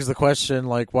begs the question,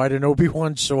 like, why didn't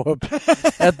Obi-Wan show up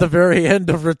at the very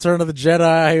end of Return of the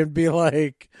Jedi and be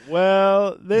like...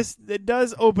 Well, it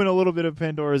does open a little bit of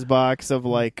Pandora's box of,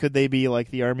 like, could they be like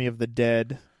the army of the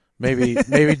dead? Maybe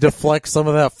deflect some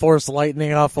of that Force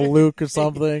lightning off of Luke or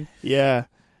something. Yeah.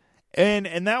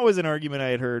 And that was an argument I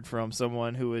had heard from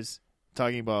someone who was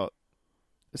talking about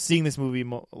seeing this movie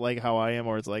like how I am,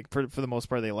 or it's like, for the most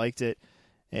part, they liked it.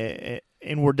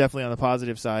 And we're definitely on the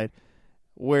positive side,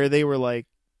 where they were like,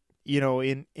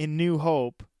 in New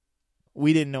Hope,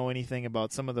 we didn't know anything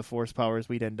about some of the Force powers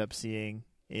we'd end up seeing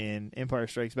in Empire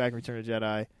Strikes Back and Return of the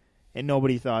Jedi, and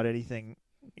nobody thought anything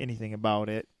about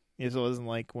it. So it wasn't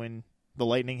like when the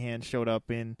lightning hand showed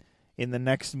up in the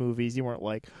next movies, you weren't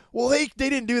like, well, they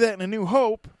didn't do that in A New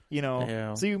Hope,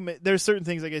 Yeah. So there's certain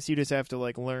things I guess you just have to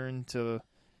like learn to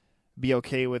be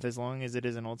okay with, as long as it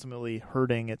isn't ultimately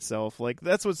hurting itself. Like,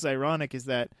 that's what's ironic, is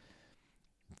that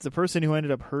the person who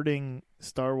ended up hurting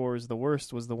Star Wars the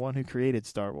worst was the one who created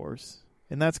Star Wars.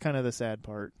 And that's kind of the sad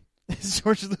part.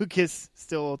 George Lucas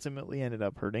still ultimately ended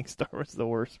up hurting Star Wars the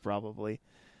worst, probably.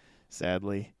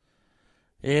 Sadly.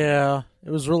 Yeah, it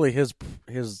was really his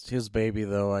baby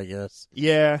though, I guess.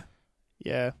 Yeah.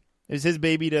 It was his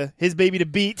baby to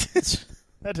beat.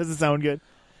 That doesn't sound good.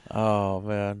 Oh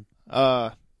man.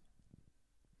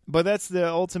 But that's the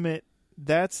ultimate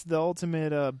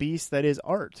beast that is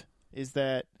art. Is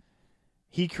that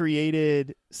he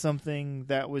created something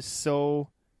that was so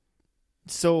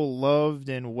loved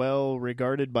and well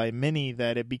regarded by many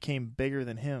that it became bigger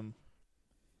than him.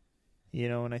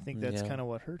 And I think that's kind of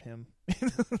what hurt him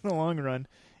in the long run.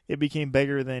 It became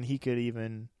bigger than he could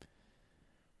even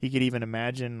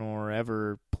imagine or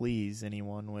ever please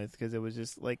anyone with, because it was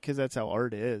just because that's how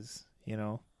art is,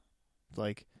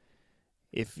 Like,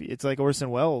 if it's like Orson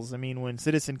Welles. I mean, when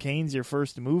Citizen Kane's your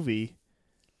first movie,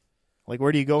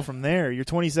 where do you go from there? You're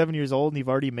 27 years old and you've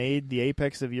already made the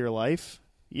apex of your life,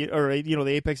 or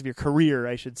the apex of your career,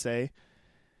 I should say.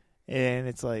 And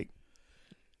it's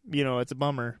it's a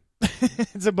bummer.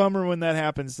 It's a bummer when that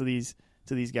happens to these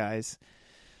guys.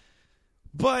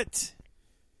 But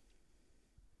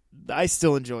I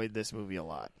still enjoyed this movie a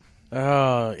lot.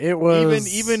 It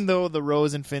was even though the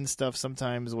Rose and Finn stuff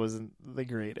sometimes wasn't the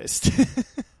greatest.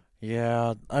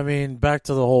 Yeah, I mean, back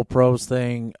to the whole pros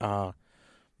thing.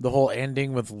 The whole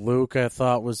ending with Luke, I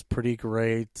thought was pretty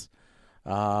great.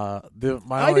 I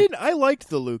liked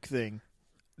the Luke thing.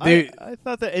 I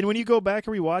thought that, and when you go back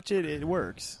and rewatch it, it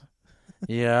works.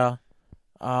 Yeah.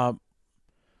 I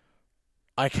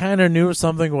kind of knew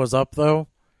something was up, though.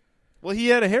 Well, he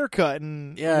had a haircut,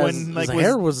 and when his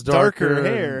hair was darker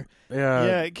hair.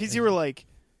 Yeah, because you were like,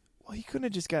 well, he couldn't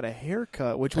have just got a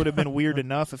haircut, which would have been weird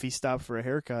enough if he stopped for a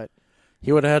haircut.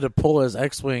 He would have had to pull his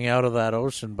X-Wing out of that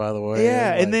ocean, by the way.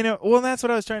 Yeah, and then, that's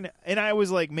what I was trying to, and I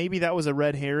was like, maybe that was a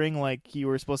red herring, like you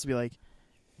were supposed to be like,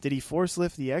 did he force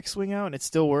lift the X-Wing out and it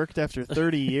still worked after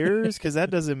 30 years? Because that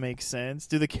doesn't make sense.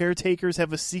 Do the caretakers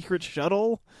have a secret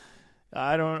shuttle?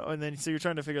 I don't. And then so you're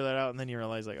trying to figure that out, and then you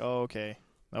realize oh, okay,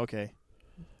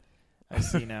 I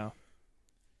see now.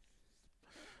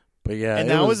 But yeah, and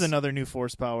that was another new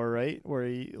force power, right?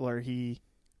 Where he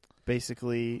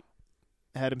basically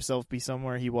had himself be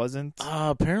somewhere he wasn't.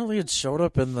 Apparently, it showed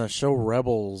up in the show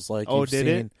Rebels. Did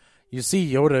it? You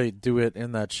see Yoda do it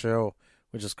in that show,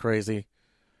 which is crazy.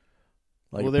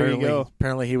 There you go.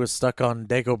 Apparently, he was stuck on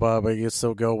Dagobah, but he could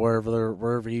still go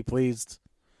wherever he pleased.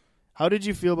 How did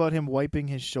you feel about him wiping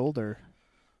his shoulder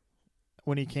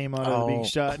when he came out of being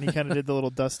shot, and he kind of did the little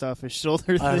dust off his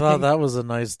shoulder thing? I thought that was a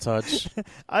nice touch.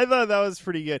 I thought that was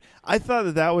pretty good. I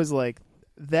thought that was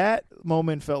that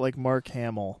moment felt like Mark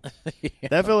Hamill. Yeah.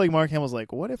 That felt like Mark Hamill's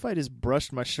like, what if I just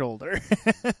brushed my shoulder?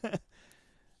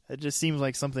 It just seems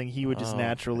like something he would just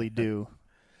naturally do.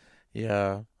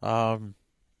 Yeah. I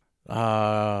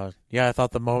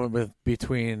thought the moment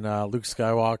between Luke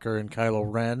Skywalker and Kylo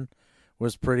Ren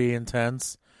was pretty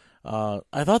intense.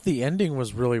 I thought the ending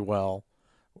was really well.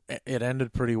 It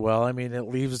ended pretty well. I mean, it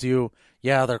leaves you,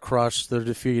 they're crushed, they're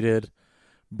defeated,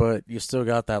 but you still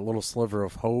got that little sliver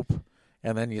of hope.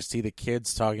 And then you see the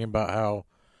kids talking about how,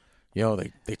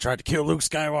 they tried to kill Luke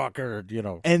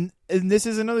Skywalker, And this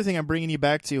is another thing I'm bringing you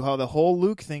back to, how the whole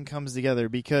Luke thing comes together,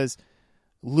 because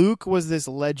Luke was this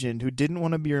legend who didn't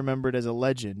want to be remembered as a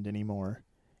legend anymore.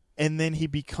 And then he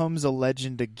becomes a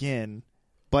legend again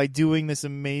by doing this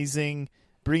amazing,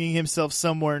 bringing himself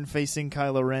somewhere and facing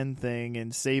Kylo Ren thing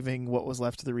and saving what was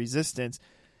left of the Resistance,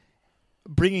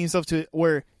 bringing himself to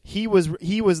where he was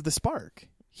the spark.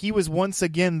 He was once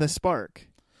again the spark.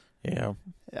 Yeah.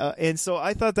 And so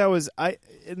I thought that was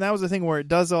the thing where it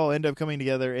does all end up coming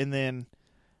together. And then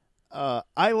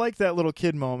I like that little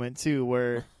kid moment too,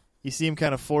 where you see him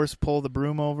kind of force pull the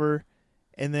broom over,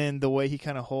 and then the way he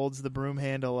kind of holds the broom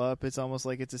handle up, it's almost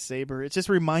like it's a saber. It's just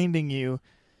reminding you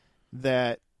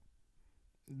that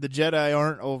the Jedi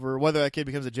aren't over. Whether that kid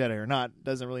becomes a Jedi or not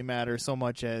doesn't really matter so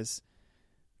much as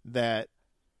that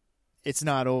it's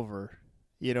not over.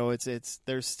 It's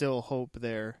there's still hope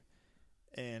there,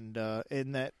 and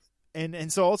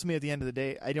so ultimately at the end of the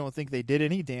day, I don't think they did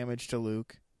any damage to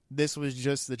Luke. This was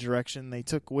just the direction they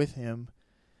took with him,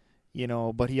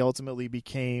 but he ultimately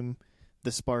became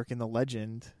the spark and the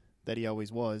legend that he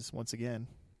always was once again.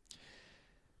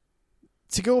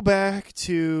 To go back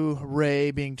to Rey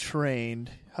being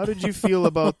trained, how did you feel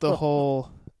about the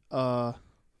whole down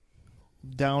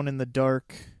in the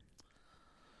dark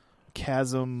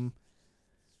chasm?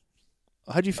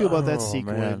 How'd you feel about that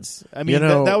sequence? Man. I mean,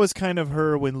 that was kind of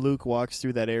her when Luke walks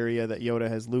through that area that Yoda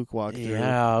has Luke walk through.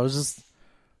 Yeah,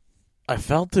 I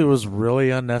felt it was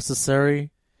really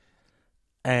unnecessary,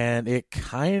 and it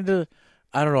kind of,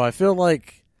 I don't know, I feel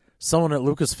like someone at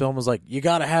Lucasfilm was like, you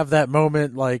got to have that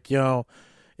moment, like, you know,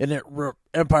 in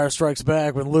Empire Strikes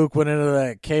Back when Luke went into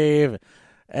that cave,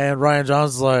 and Rian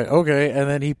Johnson's like, okay, and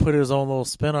then he put his own little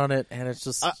spin on it, and it's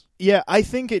just yeah, I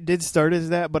think it did start as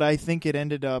that, but I think it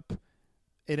ended up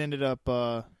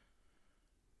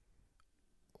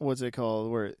what's it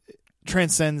called, where it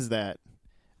transcends that,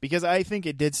 because I think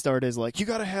it did start as like, you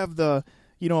got to have the,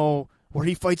 you know, where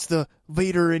he fights the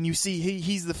Vader and you see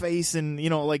he's the face, and you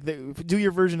know, like do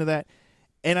your version of that.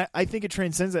 And I think it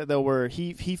transcends that though, where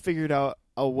he figured out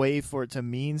a way for it to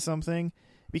mean something,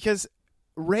 because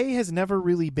Rey has never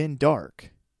really been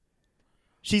dark.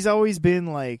 She's always been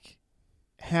like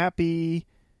happy-go-lucky,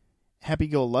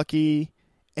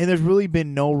 and there's really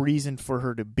been no reason for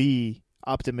her to be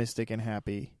optimistic and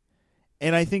happy.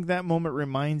 And I think that moment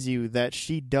reminds you that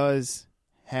she does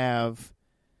have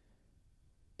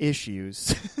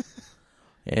issues.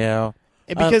 Yeah.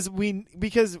 And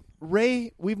because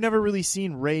Rey, we've never really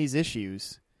seen Rey's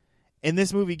issues. And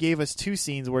this movie gave us two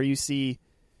scenes where you see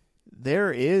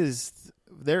there is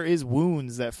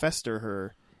wounds that fester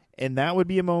her. And that would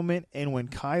be a moment, and when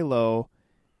Kylo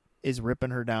is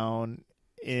ripping her down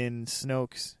in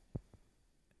Snoke's,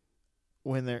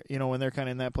 when they're kind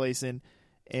of in that place, and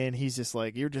he's just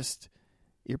like, your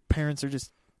parents are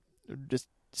just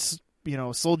you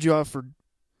know, sold you off for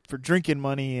drinking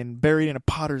money and buried in a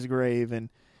potter's grave, and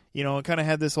you know, it kind of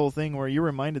had this whole thing where you're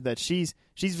reminded that she's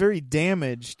very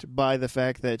damaged by the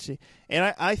fact that she,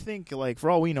 and I think, like, for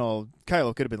all we know,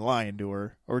 Kylo could have been lying to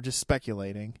her or just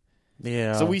speculating.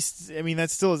 Yeah. So that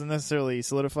still isn't necessarily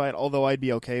solidified, although I'd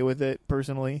be okay with it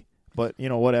personally, but you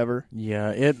know, whatever.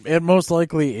 Yeah, it most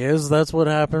likely is that's what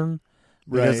happened.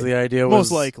 Because Right. the idea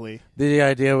was most likely. The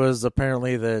idea was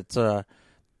apparently that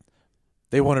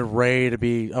they wanted Rey to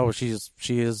be,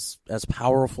 she is as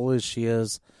powerful as she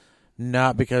is,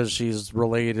 not because she's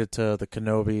related to the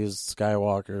Kenobis,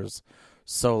 Skywalkers,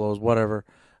 Solos, whatever.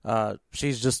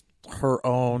 She's just her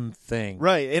own thing.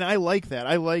 Right, and I like that.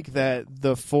 I like that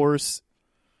the Force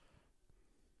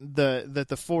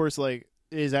the Force like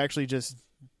is actually just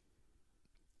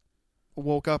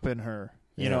woke up in her,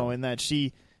 you know, and that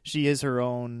she is her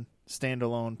own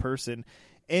standalone person.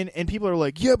 And people are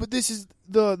like, yeah, but this is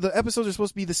the episodes are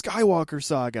supposed to be the Skywalker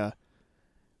saga.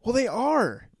 Well, they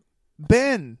are.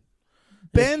 Ben's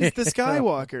the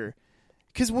Skywalker.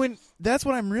 Because that's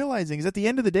what I'm realizing, is at the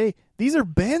end of the day, these are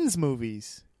Ben's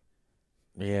movies.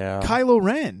 Yeah. Kylo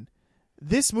Ren.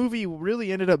 This movie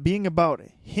really ended up being about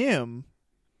him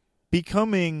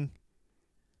becoming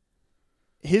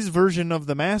his version of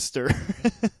the Master.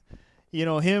 You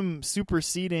know, him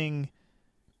superseding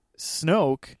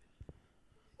Snoke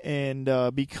and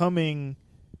becoming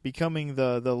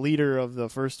the leader of the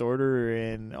First Order,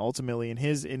 and ultimately in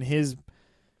his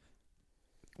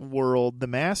world, the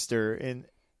Master. And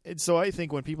so I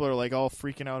think when people are like all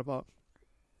freaking out about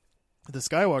the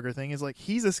Skywalker thing, is like,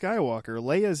 he's a Skywalker.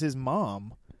 Leia's his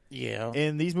mom. Yeah.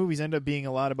 And these movies end up being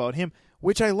a lot about him,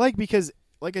 which I like, because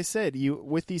like I said,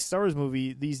 with these Star Wars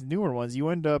movies, these newer ones, you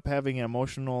end up having an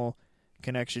emotional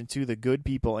connection to the good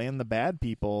people and the bad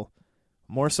people,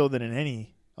 more so than in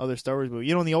any other Star Wars movie.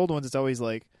 You know, in the old ones, it's always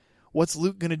like, what's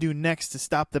Luke going to do next to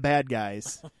stop the bad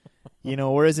guys? You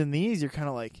know, whereas in these, you're kind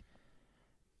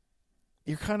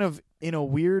of in a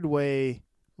weird way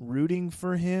rooting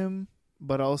for him,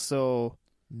 but also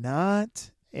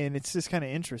not, and it's just kind of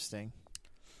interesting.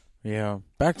 Yeah.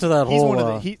 Back to that He's whole...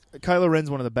 Kylo Ren's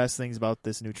one of the best things about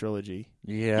this new trilogy.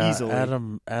 Yeah, easily.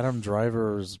 Adam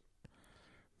Driver is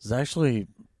actually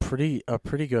a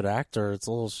pretty good actor. It's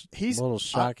a little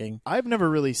shocking. I've never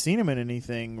really seen him in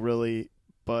anything really,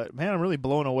 but man, I'm really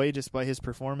blown away just by his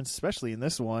performance, especially in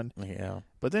this one. Yeah.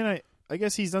 But then I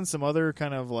guess he's done some other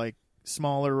kind of like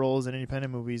smaller roles in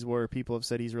independent movies where people have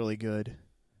said he's really good.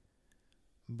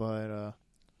 But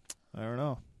I don't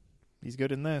know. He's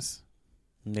good in this.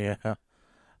 Yeah.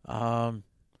 But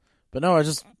no,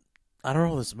 I don't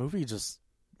know, this movie just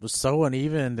was so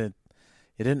uneven that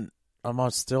it didn't.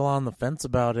 I'm still on the fence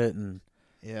about it, and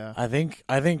yeah, I think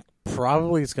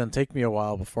probably it's gonna take me a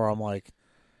while before I'm like,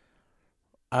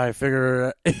 I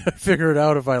figure it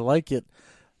out if I like it.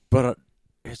 But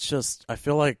it's just, I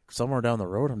feel like somewhere down the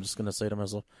road I'm just gonna say to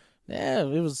myself, yeah,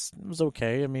 it was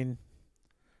okay. I mean,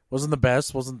 wasn't the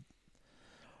best,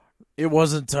 it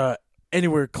wasn't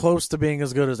anywhere close to being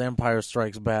as good as Empire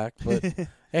Strikes Back, but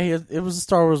hey, it was a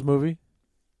Star Wars movie.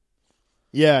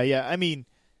 Yeah. I mean,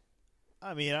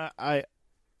 I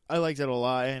liked it a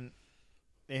lot, and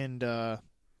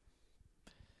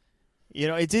you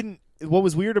know, it didn't. What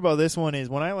was weird about this one is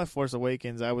when I left Force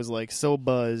Awakens, I was like so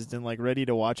buzzed and like ready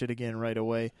to watch it again right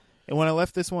away. And when I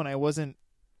left this one, I wasn't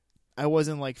I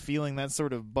wasn't like feeling that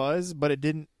sort of buzz, but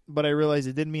I realized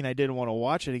it didn't mean I didn't want to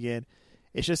watch it again.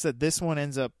 It's just that this one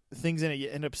things in it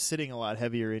end up sitting a lot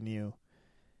heavier in you.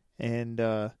 And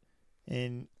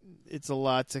it's a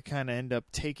lot to kind of end up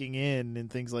taking in and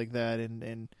things like that.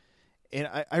 And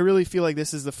I really feel like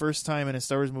this is the first time in a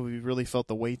Star Wars movie we really felt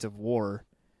the weight of war.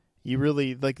 You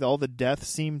really, like, all the deaths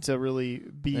seem to really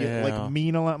be, like,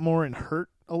 mean a lot more and hurt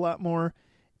a lot more.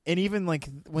 And even, like,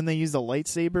 when they use the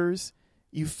lightsabers,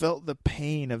 you felt the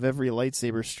pain of every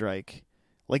lightsaber strike.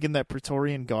 Like, in that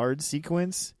Praetorian Guard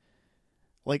sequence,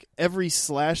 like, every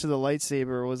slash of the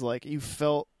lightsaber was, like, you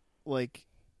felt, like,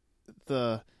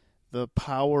 the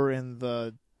power and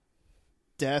the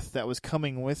death that was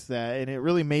coming with that. And it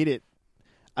really made it,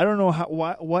 I don't know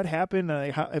what happened,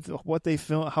 how they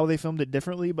filmed it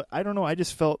differently, but I don't know. I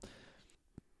just felt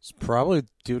it's probably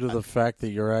due to the fact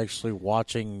that you're actually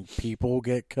watching people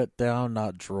get cut down,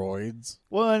 not droids.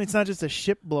 Well, and it's not just a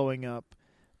ship blowing up,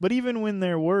 but even when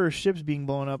there were ships being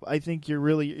blown up, I think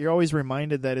you're always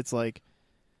reminded that it's like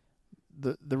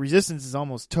the resistance is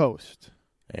almost toast,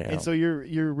 and so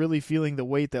you're really feeling the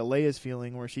weight that Leia's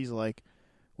feeling, where she's like,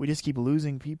 we just keep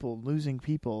losing people,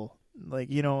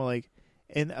 like, you know, like.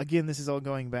 And again, this is all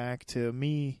going back to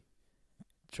me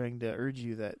trying to urge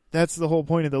you that that's the whole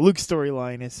point of the Luke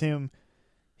storyline is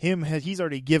he's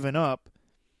already given up,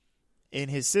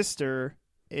 and his sister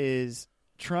is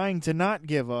trying to not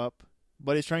give up,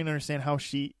 but is trying to understand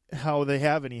how they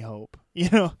have any hope, you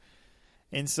know?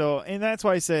 And that's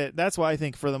why I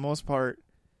think for the most part,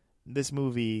 this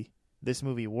movie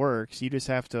works. You just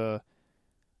have to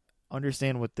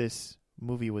understand what this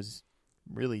movie was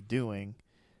really doing.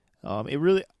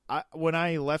 When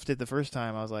I left it the first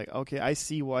time, I was like, okay, I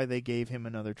see why they gave him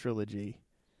another trilogy.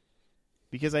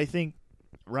 Because I think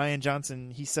Rian Johnson,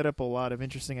 he set up a lot of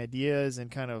interesting ideas and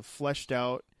kind of fleshed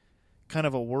out kind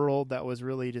of a world that was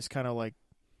really just kind of like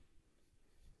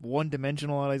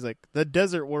one-dimensional. He's like, the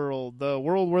desert world, the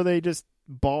world where they just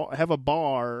have a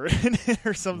bar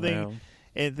or something, wow,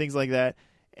 and things like that.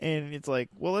 And it's like,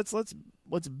 well, let's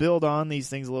build on these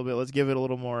things a little bit. Let's give it a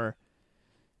little more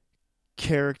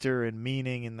character and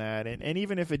meaning in that, and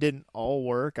even if it didn't all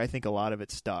work, I think a lot of it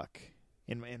stuck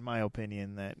in my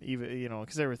opinion, that even, you know,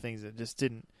 because there were things that just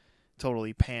didn't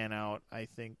totally pan out, I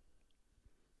think,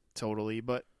 totally,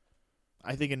 but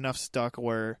I think enough stuck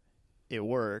where it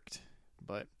worked.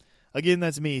 But again,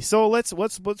 that's me. So let's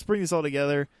bring this all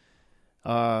together,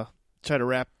 try to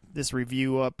wrap this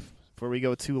review up before we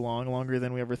go too longer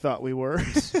than we ever thought we were.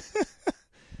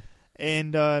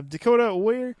 And Dakota,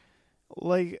 where,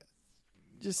 like,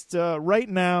 just right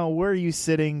now, where are you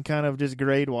sitting kind of just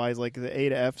grade-wise, like the A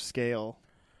to F scale?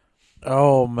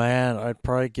 Oh, man, I'd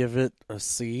probably give it a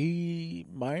C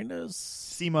minus.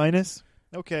 C minus?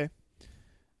 Okay.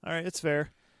 All right, that's fair.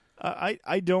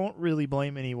 I don't really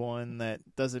blame anyone that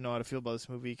doesn't know how to feel about this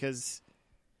movie, because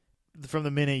from the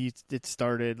minute it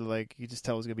started, like, you just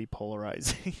tell it was going to be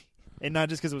polarizing. And not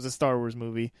just because it was a Star Wars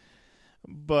movie.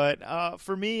 But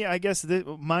for me, I guess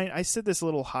I sit this a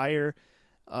little higher.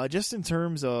 Just in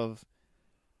terms of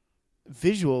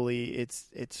visually,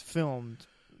 it's filmed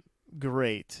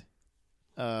great,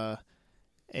 and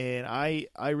I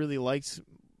really liked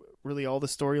really all the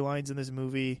storylines in this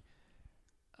movie,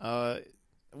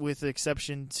 with the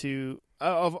exception to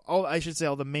of all, I should say,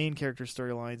 all the main character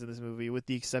storylines in this movie, with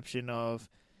the exception of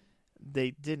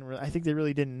I think they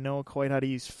really didn't know quite how to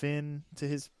use Finn to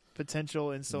his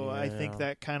potential, and so I think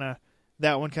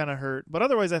that one kind of hurt. But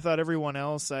otherwise, I thought everyone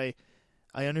else, I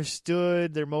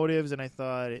understood their motives, and I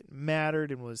thought it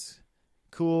mattered and was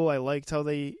cool. I liked how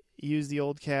they used the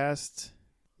old cast,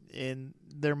 and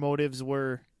their motives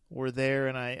were there,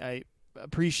 and I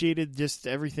appreciated just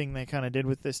everything they kind of did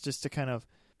with this, just to kind of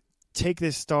take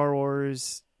this Star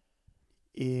Wars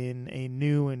in a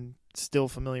new and still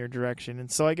familiar direction. And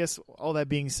so I guess all that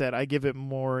being said, I give it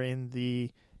more in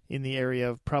the area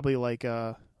of probably like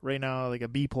right now, like a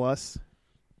B+. B+,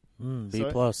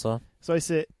 huh? So I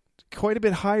sit quite a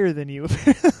bit higher than you,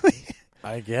 apparently.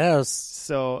 I guess.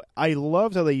 So I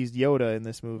loved how they used Yoda in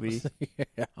this movie.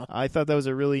 Yeah. I thought that was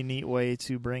a really neat way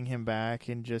to bring him back,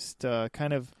 and just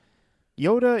kind of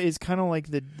Yoda is kind of like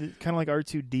like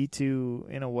R2-D2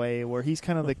 in a way, where he's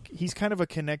kind of a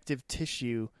connective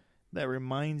tissue that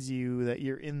reminds you that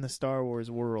you're in the Star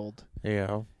Wars world.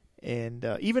 Yeah. And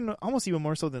almost even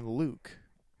more so than Luke,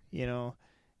 you know.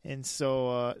 And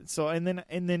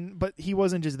but he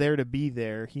wasn't just there to be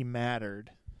there; he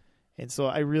mattered, and so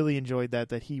I really enjoyed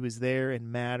that he was there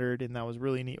and mattered, and that was a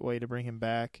really neat way to bring him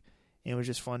back. And it was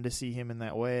just fun to see him in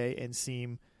that way and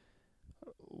seem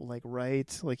like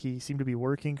he seemed to be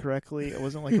working correctly. It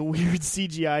wasn't like a weird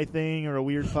CGI thing or a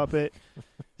weird puppet.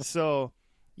 So,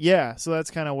 yeah, so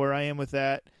that's kind of where I am with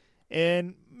that.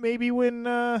 And maybe when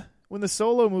the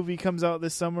Solo movie comes out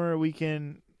this summer,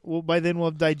 by then we'll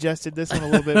have digested this one a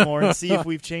little bit more and see if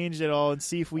we've changed at all and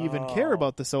see if we even care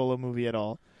about the Solo movie at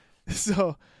all.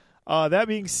 So, that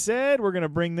being said, we're going to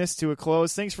bring this to a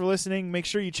close. Thanks for listening. Make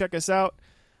sure you check us out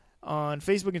on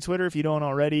Facebook and Twitter if you don't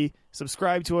already.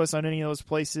 Subscribe to us on any of those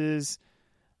places.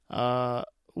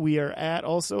 We are at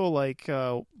also,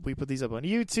 we put these up on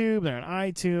YouTube. They're on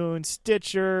iTunes,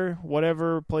 Stitcher,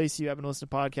 whatever place you happen to listen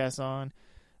to podcasts on.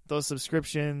 Those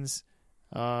subscriptions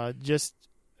just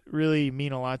really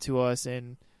mean a lot to us.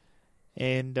 And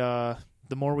the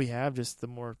more we have, just the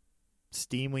more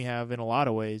steam we have in a lot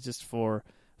of ways, just for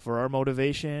our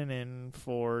motivation and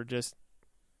for just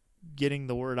getting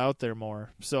the word out there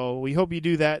more. So we hope you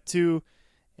do that too.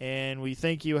 And we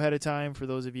thank you ahead of time for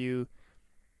those of you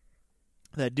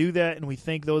that do that, and we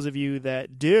thank those of you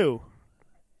that do.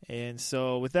 And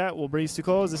so with that, we'll bring this to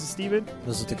close. This is Steven.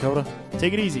 This is Dakota.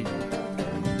 Take it easy.